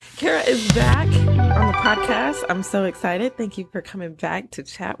Kara is back on the podcast. I'm so excited. Thank you for coming back to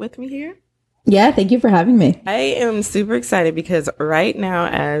chat with me here. Yeah, thank you for having me. I am super excited because right now,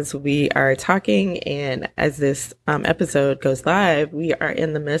 as we are talking and as this episode goes live, we are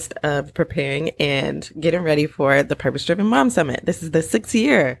in the midst of preparing and getting ready for the Purpose Driven Mom Summit. This is the 6th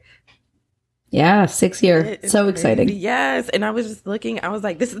year. Yeah, 6th year. So exciting. Yes. And I was just looking, I was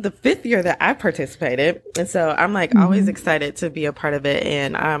like, this is the 5th year that I participated. And so I'm like always excited to be a part of it.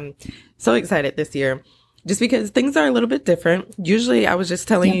 And I'm so excited this year. Just because things are a little bit different. Usually, I was just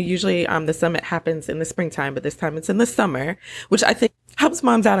telling you, usually the summit happens in the springtime, but this time it's in the summer, which I think helps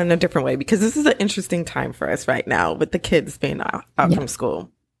moms out in a different way because this is an interesting time for us right now with the kids being out from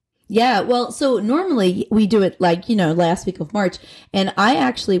school. Yeah, well, so normally we do it like, last week of March, and I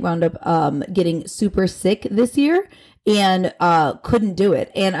actually wound up getting super sick this year and couldn't do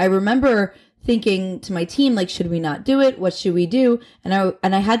it. And I remember thinking to my team, like, should we not do it? What should we do? And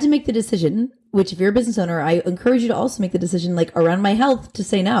I had to make the decision, which if you're a business owner, I encourage you to also make the decision, like, around my health to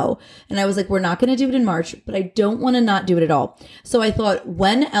say no. And I was like, we're not going to do it in March, but I don't want to not do it at all. So I thought,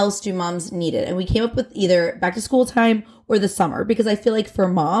 when else do moms need it? And we came up with either back to school time or the summer, because I feel like for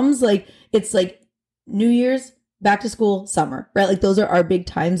moms, like, it's like New Year's, back to school, summer, right? Like, those are our big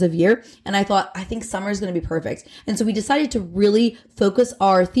times of year. And I thought, I think summer is going to be perfect. And so we decided to really focus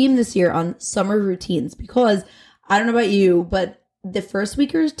our theme this year on summer routines, because I don't know about you, but the first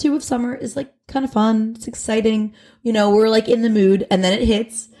week or two of summer is like kind of fun. It's exciting. We're like in the mood, and then it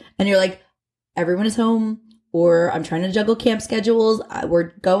hits and you're like, everyone is home, or I'm trying to juggle camp schedules.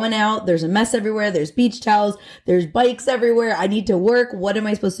 We're going out. There's a mess everywhere. There's beach towels. There's bikes everywhere. I need to work. What am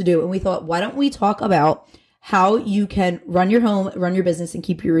I supposed to do? And we thought, why don't we talk about how you can run your home, run your business, and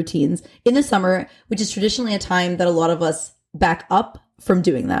keep your routines in the summer, which is traditionally a time that a lot of us back up from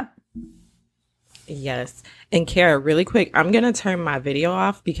doing that. Yes. And Kara, really quick, I'm going to turn my video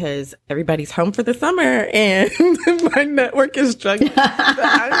off because everybody's home for the summer and my network is struggling. So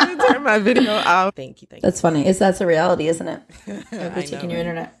I'm going to turn my video off. Thank you. That's funny. That's a reality, isn't it? We're taking your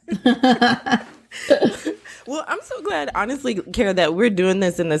internet. Well, I'm so glad, honestly, Kara, that we're doing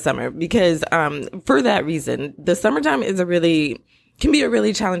this in the summer because for that reason, the summertime can be a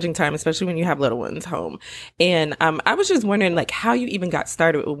really challenging time, especially when you have little ones home. And I was just wondering, like, how you even got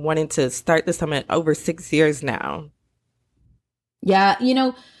started with wanting to start the summit over 6 years now. Yeah,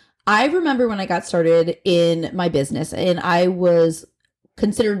 I remember when I got started in my business, and I was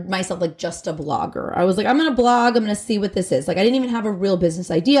considered myself like just a blogger. I was like, I'm going to blog. I'm going to see what this is. Like, I didn't even have a real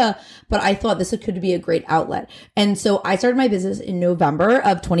business idea, but I thought this could be a great outlet. And so I started my business in November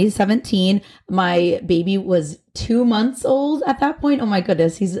of 2017. My baby was 2 months old at that point. Oh my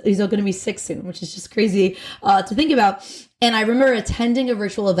goodness. He's going to be 6 soon, which is just crazy to think about. And I remember attending a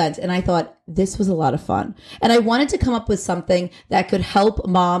virtual event, and I thought this was a lot of fun. And I wanted to come up with something that could help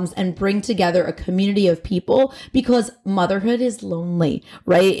moms and bring together a community of people, because motherhood is lonely,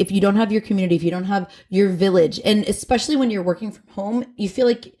 right? If you don't have your community, if you don't have your village, and especially when you're working from home, you feel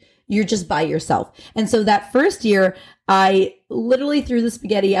like you're just by yourself. And so that first year, I literally threw the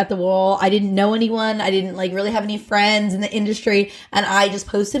spaghetti at the wall. I didn't know anyone. I didn't really have any friends in the industry. And I just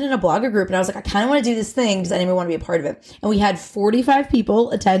posted in a blogger group, and I was like, I kind of want to do this thing. Does anyone want to be a part of it? And we had 45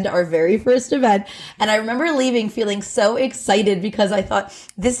 people attend our very first event. And I remember leaving feeling so excited because I thought,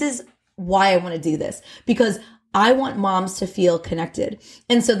 this is why I want to do this, because I want moms to feel connected.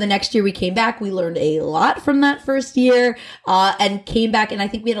 And so the next year we came back, we learned a lot from that first year, and came back. And I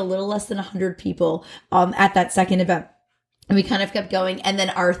think we had a little less than 100 people at that second event. And we kind of kept going. And then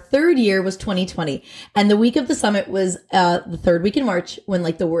our third year was 2020. And the week of the summit was the third week in March, when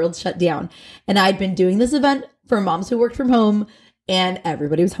the world shut down. And I'd been doing this event for moms who worked from home, and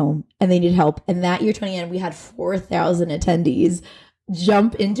everybody was home and they needed help. And that year, 2020, we had 4,000 attendees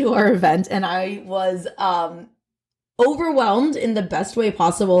jump into our event. And I was overwhelmed in the best way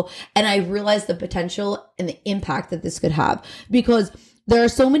possible. And I realized the potential and the impact that this could have, because there are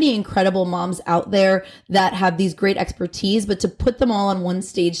so many incredible moms out there that have these great expertise, but to put them all on one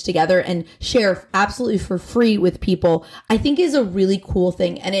stage together and share absolutely for free with people, I think is a really cool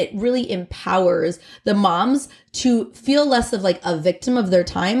thing. And it really empowers the moms to feel less of a victim of their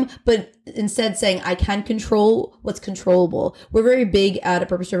time, but instead saying, I can control what's controllable. We're very big at A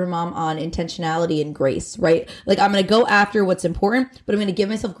Purpose Driven Mom on intentionality and grace, right? I'm going to go after what's important, but I'm going to give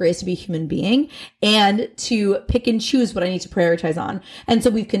myself grace to be a human being and to pick and choose what I need to prioritize on. And so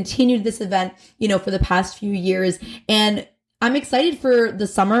we've continued this event, for the past few years. And I'm excited for the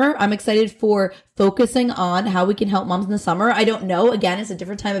summer. I'm excited for focusing on how we can help moms in the summer. I don't know. Again, it's a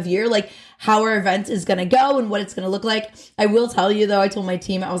different time of year, like how our event is going to go and what it's going to look like. I will tell you though, I told my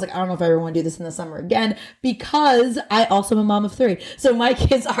team, I was like, I don't know if I ever want to do this in the summer again, because I also am a mom of 3. So my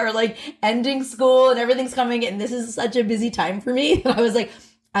kids are like ending school and everything's coming, and this is such a busy time for me. I was like,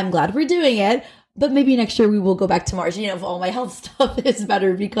 I'm glad we're doing it. But maybe next year we will go back to March, if all my health stuff is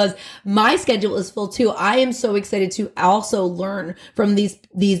better, because my schedule is full too. I am so excited to also learn from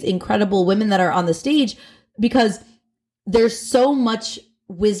these incredible women that are on the stage, because there's so much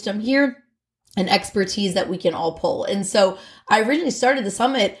wisdom here and expertise that we can all pull. And so I originally started the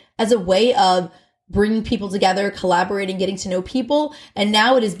summit as a way of bringing people together, collaborating, getting to know people. And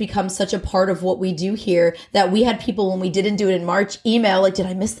now it has become such a part of what we do here that we had people, when we didn't do it in March, email like, did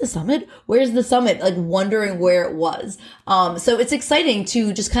I miss the summit? Where's the summit? Like wondering where it was. So it's exciting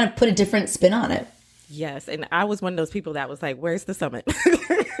to just kind of put a different spin on it. Yes. And I was one of those people that was like, where's the summit?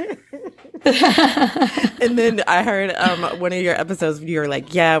 And then I heard one of your episodes, you were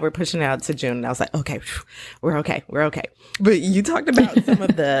like, yeah, we're pushing it out to June. And I was like, okay, we're okay. But you talked about some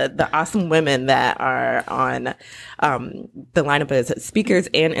of the awesome women that are on the lineup as speakers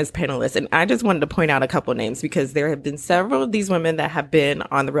and as panelists. And I just wanted to point out a couple names, because there have been several of these women that have been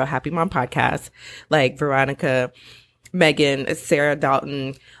on the Real Happy Mom podcast, like Veronica, Megan, Sarah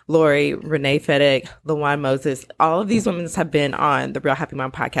Dalton, Lori, Renee Fedek, LaJuan Moses. All of these women have been on the Real Happy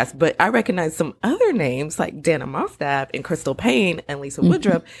Mom podcast, but I recognize some other names like Dana Mostaff and Crystal Payne and Lisa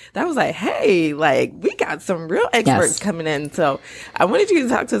Woodruff. That was like, hey, like we got some real experts coming in. So I wanted you to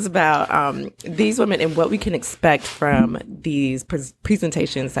talk to us about these women and what we can expect from these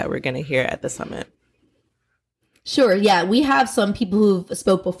presentations that we're going to hear at the summit. Sure. Yeah. We have some people who've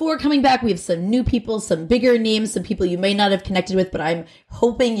spoke before coming back. We have some new people, some bigger names, some people you may not have connected with, but I'm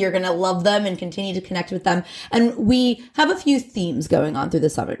hoping you're going to love them and continue to connect with them. And we have a few themes going on through the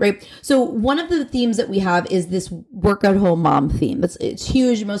summit, right? So one of the themes that we have is this work at home mom theme. It's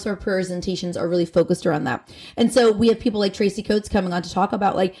huge. Most of our presentations are really focused around that. And so we have people like Tracy Coates coming on to talk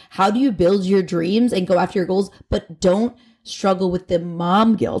about like, how do you build your dreams and go after your goals, but don't struggle with the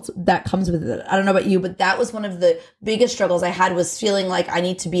mom guilt that comes with it. I don't know about you, but that was one of the biggest struggles I had, was feeling like I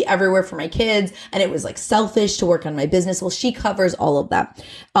need to be everywhere for my kids. And it was like selfish to work on my business. Well, she covers all of that.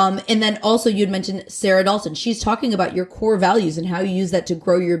 And then also you'd mentioned Sarah Dalton. She's talking about your core values and how you use that to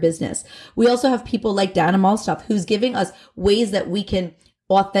grow your business. We also have people like Dana Malstoff, who's giving us ways that we can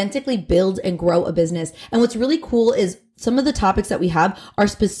authentically build and grow a business. And what's really cool is some of the topics that we have are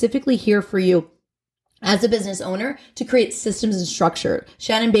specifically here for you as a business owner to create systems and structure.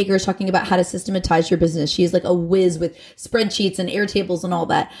 Shannon Baker is talking about how to systematize your business. She's like a whiz with spreadsheets and Airtables and all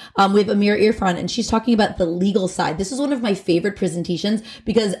that. We have Amir Irfan, and she's talking about the legal side. This is one of my favorite presentations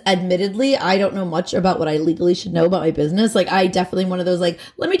because admittedly, I don't know much about what I legally should know about my business. Like I definitely one of those like,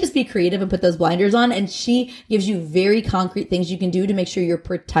 let me just be creative and put those blinders on. And she gives you very concrete things you can do to make sure you're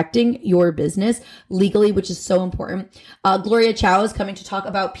protecting your business legally, which is so important. Gloria Chow is coming to talk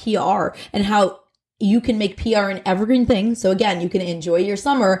about PR and how you can make PR an evergreen thing. So again, you can enjoy your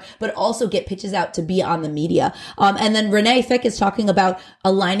summer, but also get pitches out to be on the media. And then Renee Fick is talking about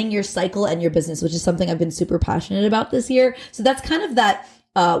aligning your cycle and your business, which is something I've been super passionate about this year. So that's kind of that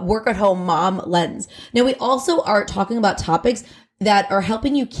work at home mom lens. Now we also are talking about topics that are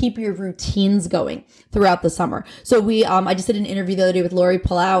helping you keep your routines going throughout the summer. So I just did an interview the other day with Lori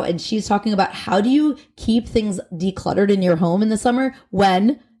Palau, and she's talking about how do you keep things decluttered in your home in the summer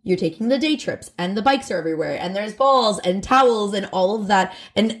when you're taking the day trips and the bikes are everywhere and there's balls and towels and all of that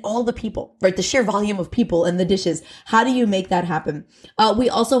and all the people, right? The sheer volume of people and the dishes. How do you make that happen? We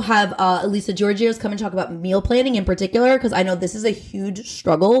also have Elisa Giorgio's come and talk about meal planning in particular, because I know this is a huge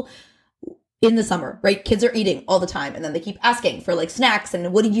struggle in the summer, right? Kids are eating all the time and then they keep asking for like snacks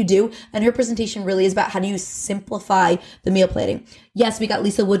and what do you do? And her presentation really is about how do you simplify the meal planning. Yes, we got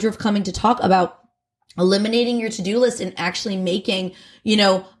Lisa Woodruff coming to talk about eliminating your to-do list and actually making,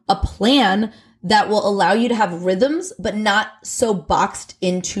 a plan that will allow you to have rhythms, but not so boxed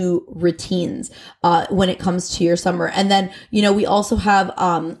into routines when it comes to your summer. And then, we also have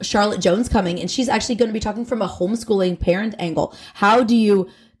Charlotte Jones coming, and she's actually going to be talking from a homeschooling parent angle. How do you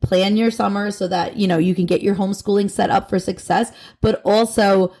plan your summer so that, you can get your homeschooling set up for success, but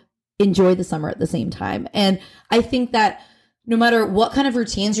also enjoy the summer at the same time? And I think that no matter what kind of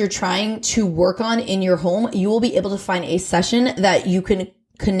routines you're trying to work on in your home, you will be able to find a session that you can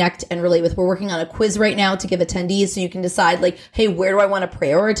connect and relate with. We're working on a quiz right now to give attendees so you can decide like, hey, where do I want to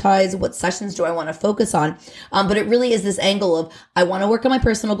prioritize? What sessions do I want to focus on? But it really is this angle of I want to work on my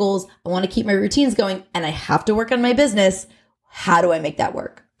personal goals. I want to keep my routines going and I have to work on my business. How do I make that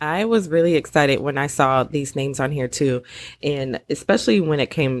work? I was really excited when I saw these names on here too. And especially when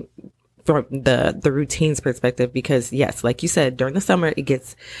it came from the routines perspective, because yes, like you said, during the summer, it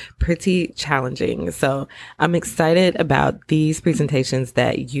gets pretty challenging. So I'm excited about these presentations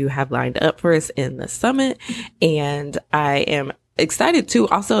that you have lined up for us in the summit. And I am excited too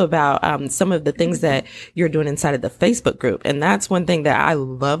also about some of the things that you're doing inside of the Facebook group. And that's one thing that I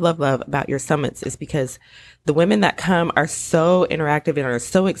love about your summits, is because the women that come are so interactive and are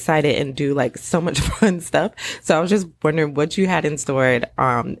so excited and do like so much fun stuff. So I was just wondering what you had in store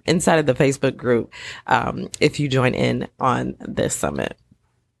inside of the Facebook group if you join in on this summit.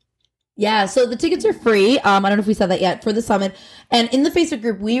 Yeah, so the tickets are free. I don't know if we said that yet, for the summit. And in the Facebook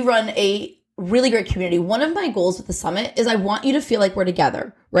group, we run a really great community. One of my goals with the summit is I want you to feel like we're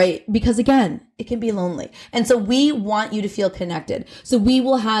together, right? Because again, it can be lonely. And so we want you to feel connected. So we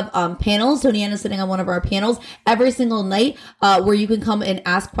will have panels. Tony Ann is sitting on one of our panels every single night where you can come and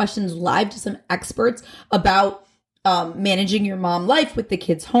ask questions live to some experts about managing your mom life with the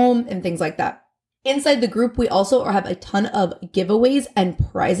kids home and things like that. Inside the group, we also have a ton of giveaways and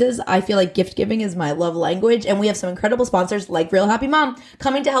prizes. I feel like gift giving is my love language. And we have some incredible sponsors like Real Happy Mom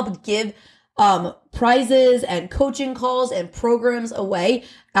coming to help give prizes and coaching calls and programs away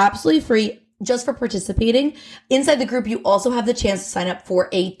absolutely free just for participating. Inside the group, you also have the chance to sign up for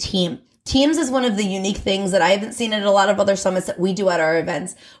a team. Teams is one of the unique things that I haven't seen at a lot of other summits that we do at our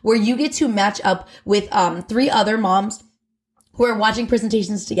events, where you get to match up with 3 other moms who are watching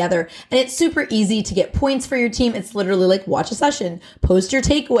presentations together. And it's super easy to get points for your team. It's literally like watch a session, post your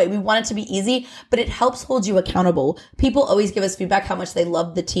takeaway. We want it to be easy, but it helps hold you accountable. People always give us feedback how much they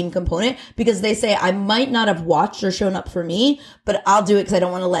love the team component, because they say, I might not have watched or shown up for me, but I'll do it because I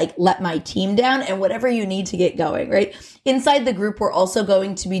don't want to like let my team down, and whatever you need to get going, right? Inside the group, we're also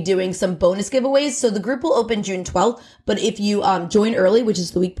going to be doing some bonus giveaways. So the group will open June 12th, but if you join early, which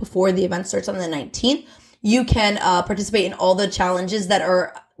is the week before the event starts on the 19th, you can participate in all the challenges that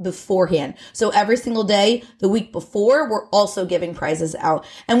are beforehand. So every single day, the week before, we're also giving prizes out.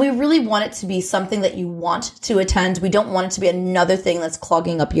 And we really want it to be something that you want to attend. We don't want it to be another thing that's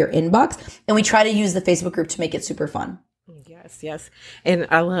clogging up your inbox. And we try to use the Facebook group to make it super fun. Yes. And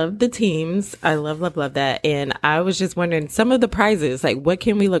I love the teams. I love that. And I was just wondering, some of the prizes, like what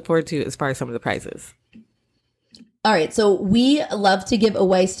can we look forward to as far as some of the prizes? All right. So we love to give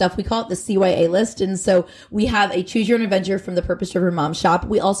away stuff. We call it the CYA list. And so we have a Choose Your Own Adventure from the Purpose Driven Mom shop.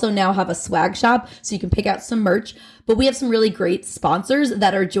 We also now have a swag shop, so you can pick out some merch. But we have some really great sponsors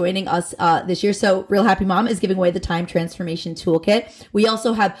that are joining us this year. So Real Happy Mom is giving away the Time Transformation Toolkit. We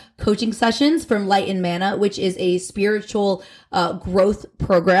also have coaching sessions from Light and Manna, which is a spiritual growth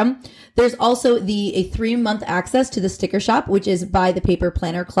program. There's also a 3-month access to the sticker shop, which is by the Paper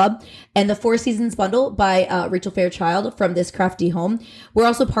Planner Club, and the 4 Seasons bundle by Rachel Fairchild from This Crafty Home. We're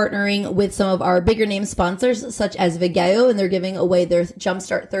also partnering with some of our bigger name sponsors, such as Vigeo, and they're giving away their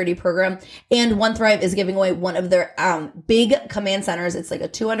Jumpstart 30 program. And One Thrive is giving away one of their big command centers. It's like a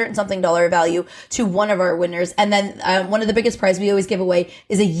 $200 and something value to one of our winners. And then one of the biggest prizes we always give away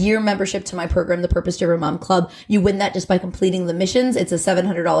is a year membership to my program, the Purpose Driven Mom Club. You win that just by completing the missions. It's a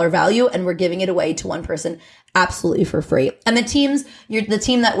 $700 value, and we're giving it away to one person absolutely for free. And the teams, you're the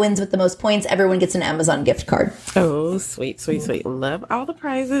team that wins with the most points. Everyone gets an Amazon gift card. Oh, sweet. Love all the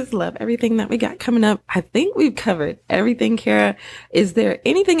prizes. Love everything that we got coming up. I think we've covered everything, Kara. Is there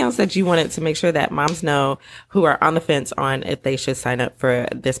anything else that you wanted to make sure that moms know who are on the fence on if they should sign up for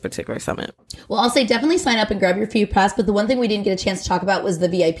this particular summit? Well, I'll say definitely sign up and grab your free pass. But the one thing we didn't get a chance to talk about was the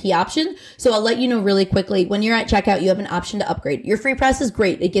VIP option. So I'll let you know really quickly. When you're at checkout, you have an option to upgrade. Your free pass is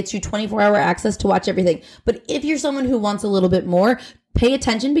great. It gets you 24-hour access to watch everything. But if you're someone who wants a little bit more, pay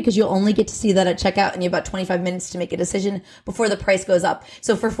attention, because you'll only get to see that at checkout, and you have about 25 minutes to make a decision before the price goes up.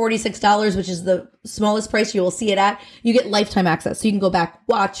 So for $46, which is the smallest price you will see it at, you get lifetime access. So you can go back,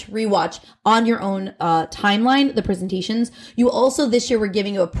 watch, rewatch on your own timeline, the presentations. You also, this year, we're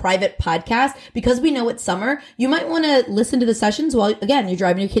giving you a private podcast, because we know it's summer. You might want to listen to the sessions while, again, you're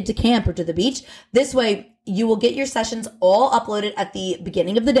driving your kid to camp or to the beach. This way, you will get your sessions all uploaded at the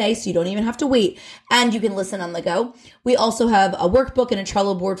beginning of the day, so you don't even have to wait, and you can listen on the go. We also have a workbook and a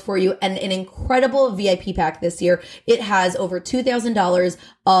Trello board for you, and an incredible VIP pack this year. It has over $2,000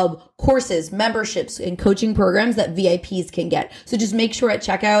 of courses, memberships, and coaching programs that VIPs can get. So just make sure at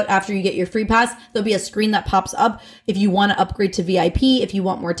checkout, after you get your free pass, there'll be a screen that pops up. If you want to upgrade to VIP, if you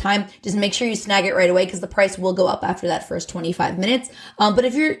want more time, just make sure you snag it right away, because the price will go up after that first 25 minutes. But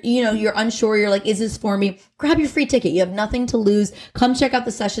if you're unsure, you're like, is this for me? Grab your free ticket. You have nothing to lose. Come check out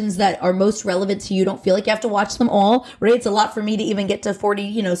the sessions that are most relevant to you. Don't feel like you have to watch them all, right? It's a lot for me to even get to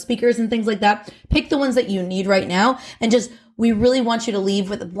 40, speakers and things like that. Pick the ones that you need right now, and just we really want you to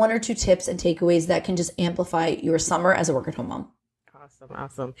leave with 1 or 2 tips and takeaways that can just amplify your summer as a work at home mom.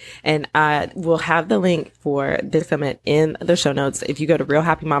 Awesome. And I will have the link for this summit in the show notes. If you go to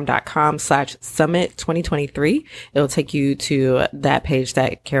realhappymom.com/summit 2023, it'll take you to that page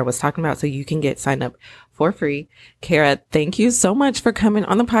that Kara was talking about so you can get signed up for free. Kara, thank you so much for coming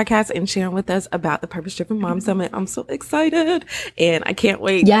on the podcast and sharing with us about the Purpose Driven Mom Summit. I'm so excited and I can't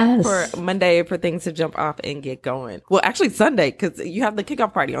wait for Monday for things to jump off and get going. Well, actually Sunday, because you have the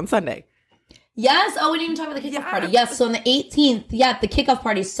kickoff party on Sunday. Yes. Oh, we didn't even talk about the kickoff party. Yes. So on the 18th, the kickoff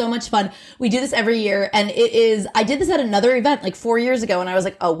party is so much fun. We do this every year. And I did this at another event like 4 years ago. And I was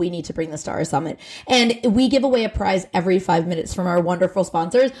like, oh, we need to bring this to our summit. And we give away a prize every 5 minutes from our wonderful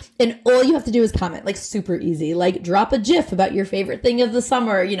sponsors. And all you have to do is comment, like super easy, like drop a GIF about your favorite thing of the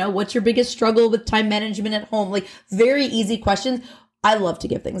summer. You know, what's your biggest struggle with time management at home? Like very easy questions. I love to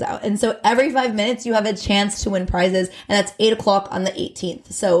give things out. And so every 5 minutes you have a chance to win prizes, and that's 8:00 on the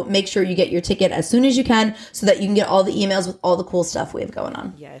 18th. So make sure you get your ticket as soon as you can so that you can get all the emails with all the cool stuff we have going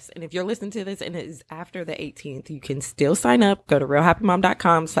on. Yes. And if you're listening to this and it is after the 18th, you can still sign up. Go to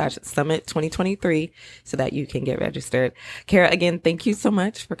realhappymom.com/summit 2023 so that you can get registered. Kara, again, thank you so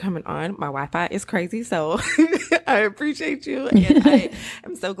much for coming on. My Wi-Fi is crazy, so I appreciate you. And I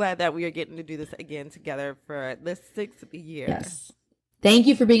am so glad that we are getting to do this again together for the 6th year. Yes. Thank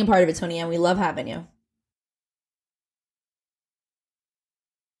you for being a part of it, Tony, and we love having you.